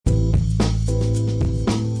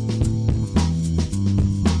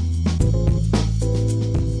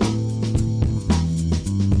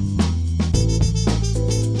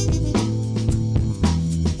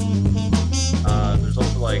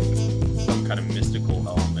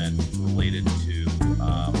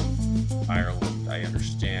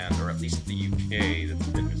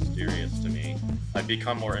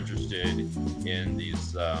become more interested in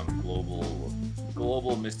these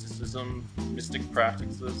global mystic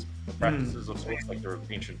practices of sorts, like the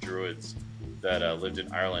ancient druids that lived in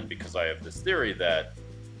Ireland, because I have this theory that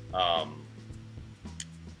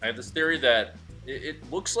it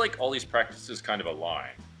looks like all these practices kind of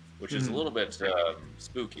align, which is a little bit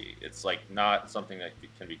spooky. It's like not something that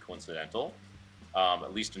can be coincidental,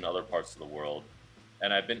 at least in other parts of the world.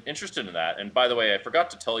 And I've been interested in that. And by the way, I forgot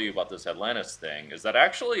to tell you about this Atlantis thing, is that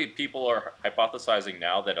actually people are hypothesizing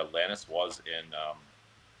now that Atlantis was in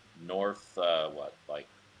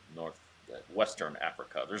northwestern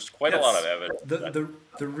Africa. There's quite a lot of evidence.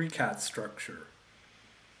 The Recat structure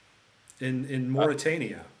in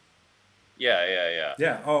Mauritania. Yeah.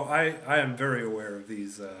 Yeah. Oh, I am very aware of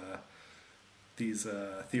these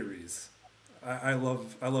theories. I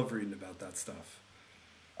love reading about that stuff.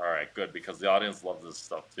 All right, good, because the audience loves this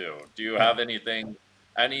stuff too. Do you have anything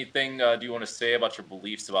do you want to say about your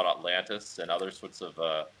beliefs about Atlantis and other sorts of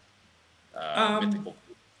mythical?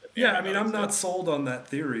 Yeah, I mean, I'm not sold on that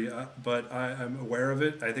theory, but I'm aware of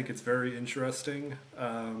it. I think it's very interesting,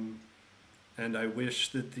 and I wish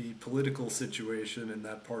that the political situation in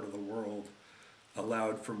that part of the world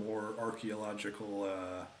allowed for more archaeological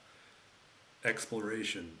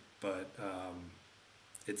exploration. But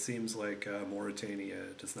it seems like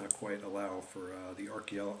Mauritania does not quite allow for the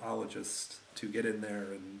archaeologists to get in there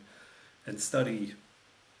and study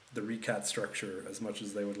the Recat structure as much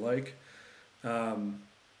as they would like.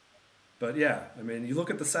 But yeah, I mean, you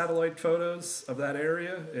look at the satellite photos of that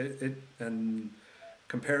area, and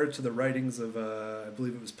compare it to the writings of, I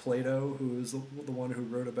believe it was Plato, who was the one who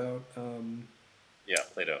wrote about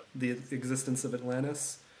Plato, the existence of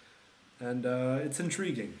Atlantis. And it's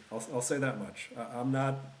intriguing. I'll say that much. I'm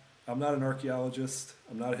not an archaeologist.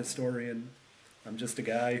 I'm not a historian. I'm just a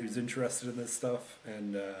guy who's interested in this stuff.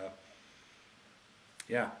 And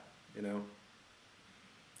yeah, you know,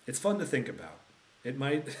 it's fun to think about. It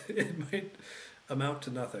might amount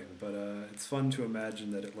to nothing, but it's fun to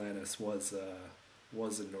imagine that Atlantis was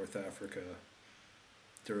in North Africa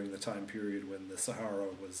during the time period when the Sahara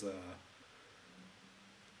was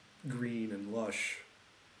green and lush.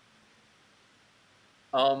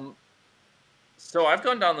 So I've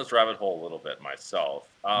gone down this rabbit hole a little bit myself,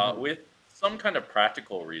 with some kind of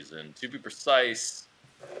practical reason. To be precise,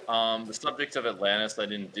 the subject of Atlantis I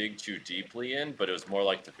didn't dig too deeply in, but it was more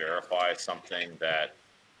like to verify something that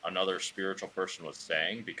another spiritual person was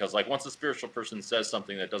saying. Because like once a spiritual person says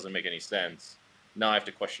something that doesn't make any sense, now I have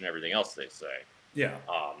to question everything else they say. Yeah.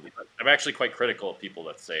 I'm actually quite critical of people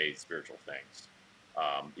that say spiritual things,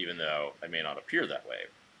 even though I may not appear that way.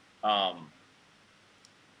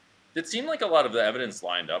 It seemed like a lot of the evidence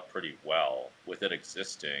lined up pretty well with it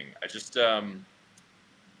existing. I just,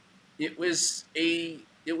 it was a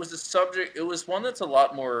subject. It was one that's a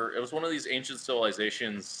lot more. It was one of these ancient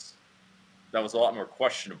civilizations that was a lot more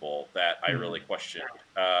questionable. That I really questioned.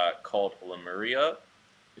 Called Lemuria.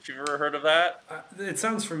 If you've ever heard of that, it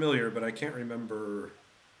sounds familiar, but I can't remember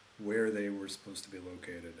where they were supposed to be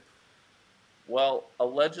located. Well,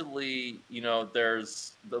 allegedly, you know,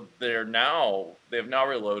 they've now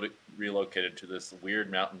relocated to this weird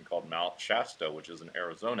mountain called Mount Shasta, which is in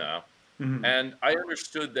Arizona. And I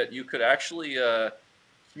understood that you could actually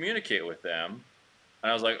communicate with them.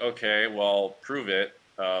 And I was like, okay, well, prove it.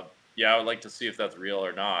 Yeah, I would like to see if that's real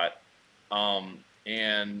or not.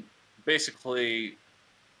 And basically,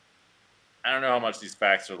 I don't know how much these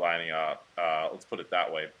facts are lining up. Let's put it that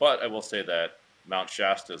way. But I will say that Mount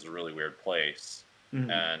Shasta is a really weird place.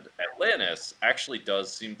 And Atlantis actually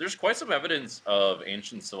does seem... There's quite some evidence of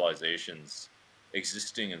ancient civilizations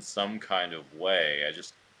existing in some kind of way.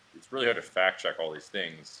 It's really hard to fact-check all these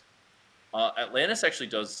things. Atlantis actually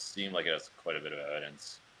does seem like it has quite a bit of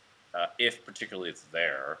evidence, if particularly it's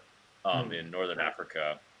there, in northern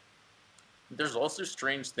Africa. There's also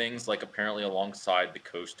strange things, like apparently alongside the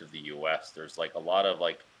coast of the U.S., there's like a lot of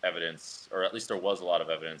like evidence, or at least there was a lot of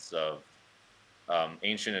evidence of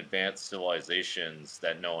ancient advanced civilizations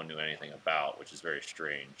that no one knew anything about, which is very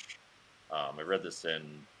strange. I read this in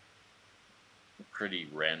a pretty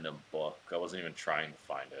random book. I wasn't even trying to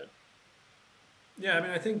find it. Yeah, I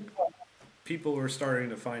mean, I think people are starting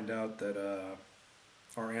to find out that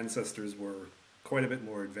our ancestors were quite a bit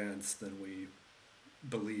more advanced than we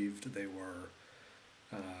believed they were.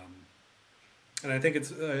 And I think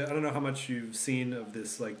it's, I don't know how much you've seen of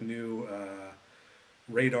this like new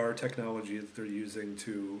radar technology that they're using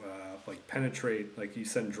to like penetrate, like you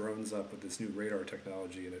send drones up with this new radar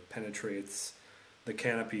technology and it penetrates the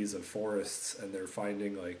canopies of forests, and they're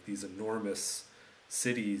finding like these enormous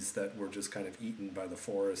cities that were just kind of eaten by the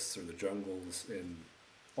forests or the jungles in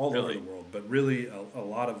all over the world, but really a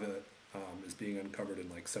lot of it is being uncovered in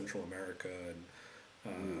like Central America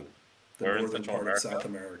and the northern part of South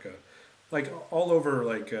America, like all over,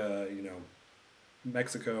 like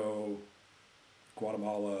Mexico,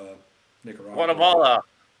 Guatemala, Nicaragua. Guatemala.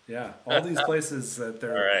 Yeah, all these places that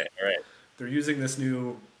they're all right. They're using this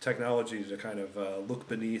new technology to kind of look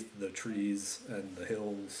beneath the trees and the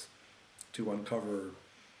hills to uncover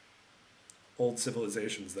old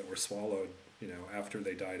civilizations that were swallowed, after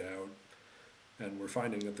they died out. And we're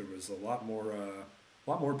finding that there was a lot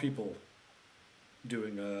more people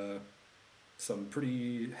doing some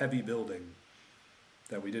pretty heavy building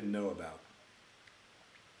that we didn't know about.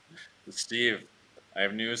 Steve, I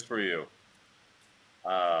have news for you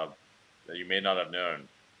that you may not have known,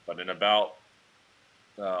 but in about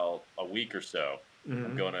a week or so,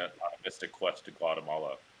 I'm going on a mystic quest to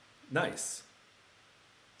Guatemala. Nice.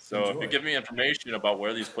 So if you give me information about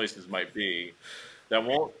where these places might be, that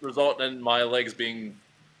won't result in my legs being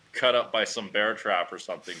cut up by some bear trap or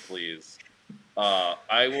something, please.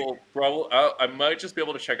 I will probably. I might just be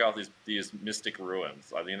able to check out these mystic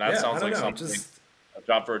ruins. I mean, that sounds like something. A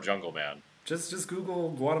job for a jungle man. Just Google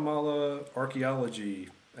Guatemala archaeology,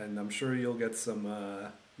 and I'm sure you'll get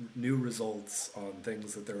some new results on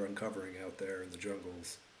things that they're uncovering out there in the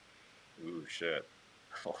jungles. Ooh, shit.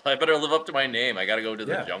 Well, I better live up to my name. I gotta go to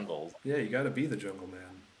the jungles. Yeah, you gotta be the jungle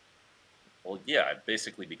man. Well, yeah, I'm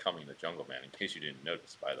basically becoming the jungle man, in case you didn't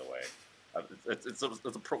notice, by the way. It's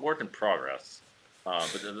a work in progress.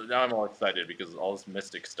 But now I'm all excited because all this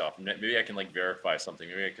mystic stuff. Maybe I can, like, verify something.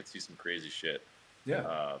 Maybe I could see some crazy shit.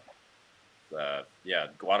 Yeah. Yeah,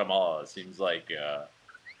 Guatemala seems like...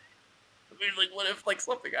 what if, like,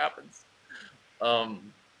 something happens?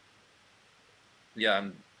 Yeah,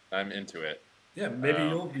 I'm into it. Yeah, maybe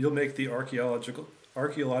you'll make the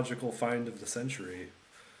archaeological find of the century.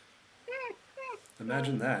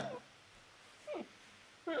 Imagine that.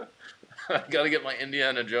 I gotta get my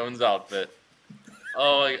Indiana Jones outfit.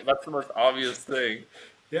 Oh, that's the most obvious thing.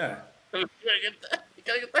 Yeah. You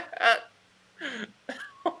gotta get the hat.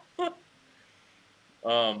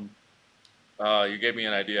 You gave me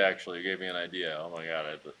an idea, actually. You gave me an idea. Oh my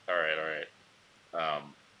god. All right.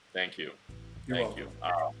 Thank you. Thank you.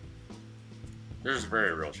 There's a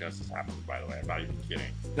very real chance this happens, by the way. I'm not even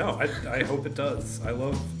kidding. No, I hope it does. I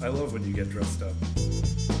love when you get dressed up.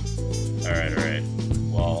 All right.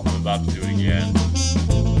 Well, I'm about to do it again.